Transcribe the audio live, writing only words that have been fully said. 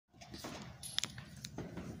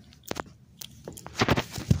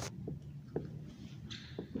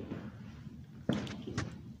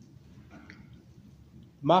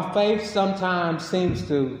My faith sometimes seems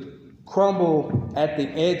to crumble at the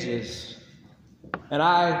edges, and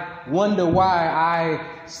I wonder why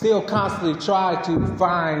I still constantly try to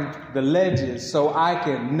find the ledges so I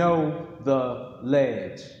can know the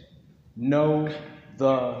ledge. Know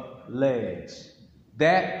the ledge.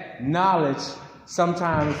 That knowledge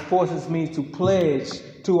sometimes forces me to pledge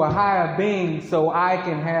to a higher being so I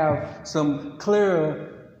can have some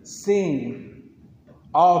clearer seeing,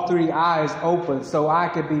 all three eyes open, so I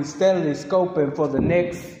can be steadily scoping for the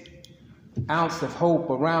next ounce of hope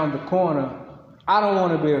around the corner. I don't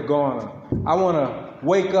want to be a goner. I want to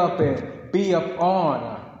wake up and be up on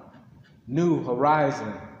a new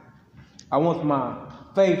horizon. I want my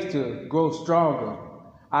faith to grow stronger.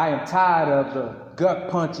 I am tired of the gut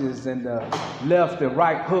punches and the left and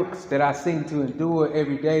right hooks that I seem to endure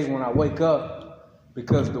every day when I wake up,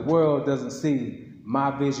 because the world doesn't see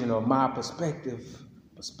my vision or my perspective.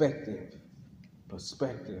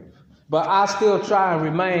 But I still try and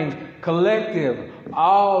remain collective,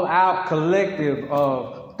 all out collective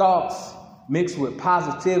of thoughts mixed with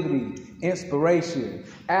positivity, inspiration,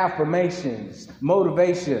 affirmations,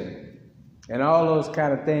 motivation, and all those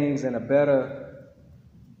kind of things, and a better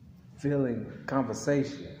feeling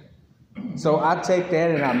conversation. So I take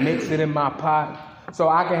that and I mix it in my pot so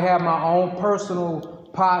I can have my own personal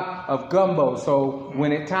pot of gumbo. So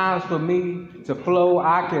when it's time for me to flow,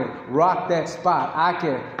 I can rock that spot. I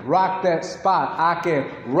can rock that spot. I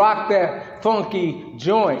can rock that funky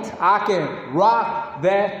joint. I can rock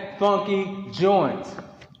that funky joint.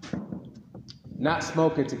 Not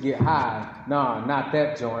smoking to get high. No, not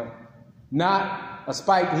that joint. Not a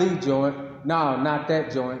Spike Lee joint. No, not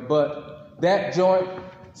that joint. But that joint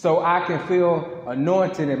so I can feel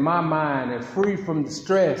anointed in my mind and free from the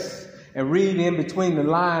stress, and read in between the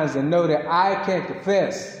lines and know that I can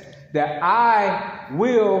confess that I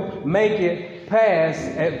will make it past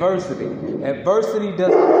adversity. Adversity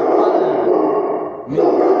doesn't define me.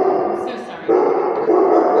 So sorry.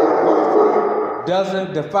 Adversity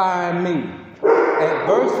doesn't define me.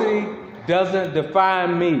 Adversity doesn't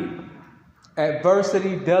define me.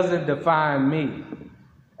 Adversity doesn't define me.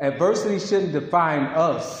 Adversity shouldn't define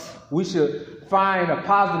us. We should find a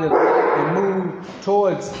positive light and move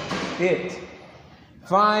towards it.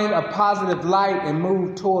 Find a positive light and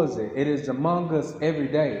move towards it. It is among us every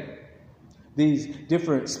day. These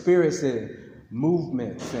different spirits and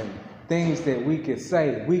movements and things that we can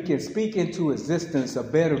say. We can speak into existence a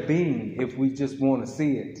better being if we just want to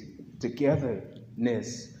see it.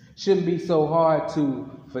 Togetherness. Shouldn't be so hard to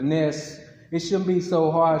finesse. It shouldn't be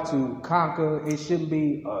so hard to conquer. It shouldn't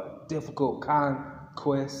be a difficult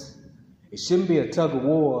conquest. It shouldn't be a tug of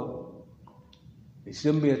war. It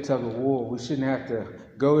shouldn't be a tug of war. We shouldn't have to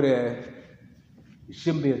go there. It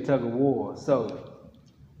shouldn't be a tug of war. So,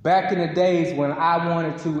 back in the days when I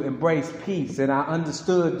wanted to embrace peace, and I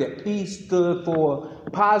understood that peace stood for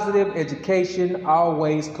positive education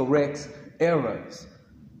always corrects errors.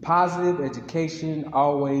 Positive education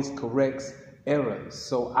always corrects errors.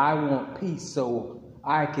 So I want peace so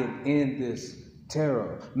I can end this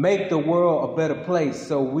terror. Make the world a better place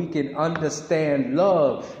so we can understand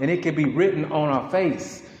love and it can be written on our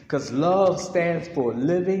face, because love stands for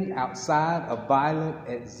living outside of violent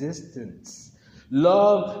existence.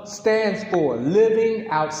 Love stands for living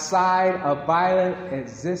outside of violent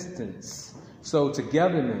existence. So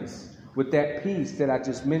togetherness with that peace that I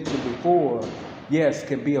just mentioned before, yes,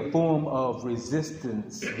 can be a form of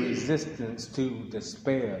resistance to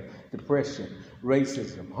despair, depression,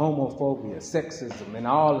 racism, homophobia, sexism, and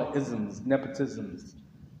all the isms, nepotisms,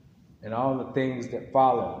 and all the things that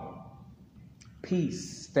follow.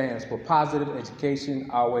 Peace stands for positive education,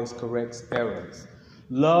 always corrects errors.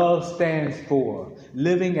 Love stands for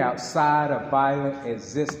living outside of violent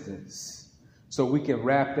existence. So we can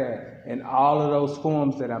wrap that in all of those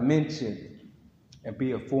forms that I mentioned and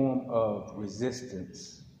be a form of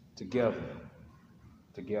resistance together.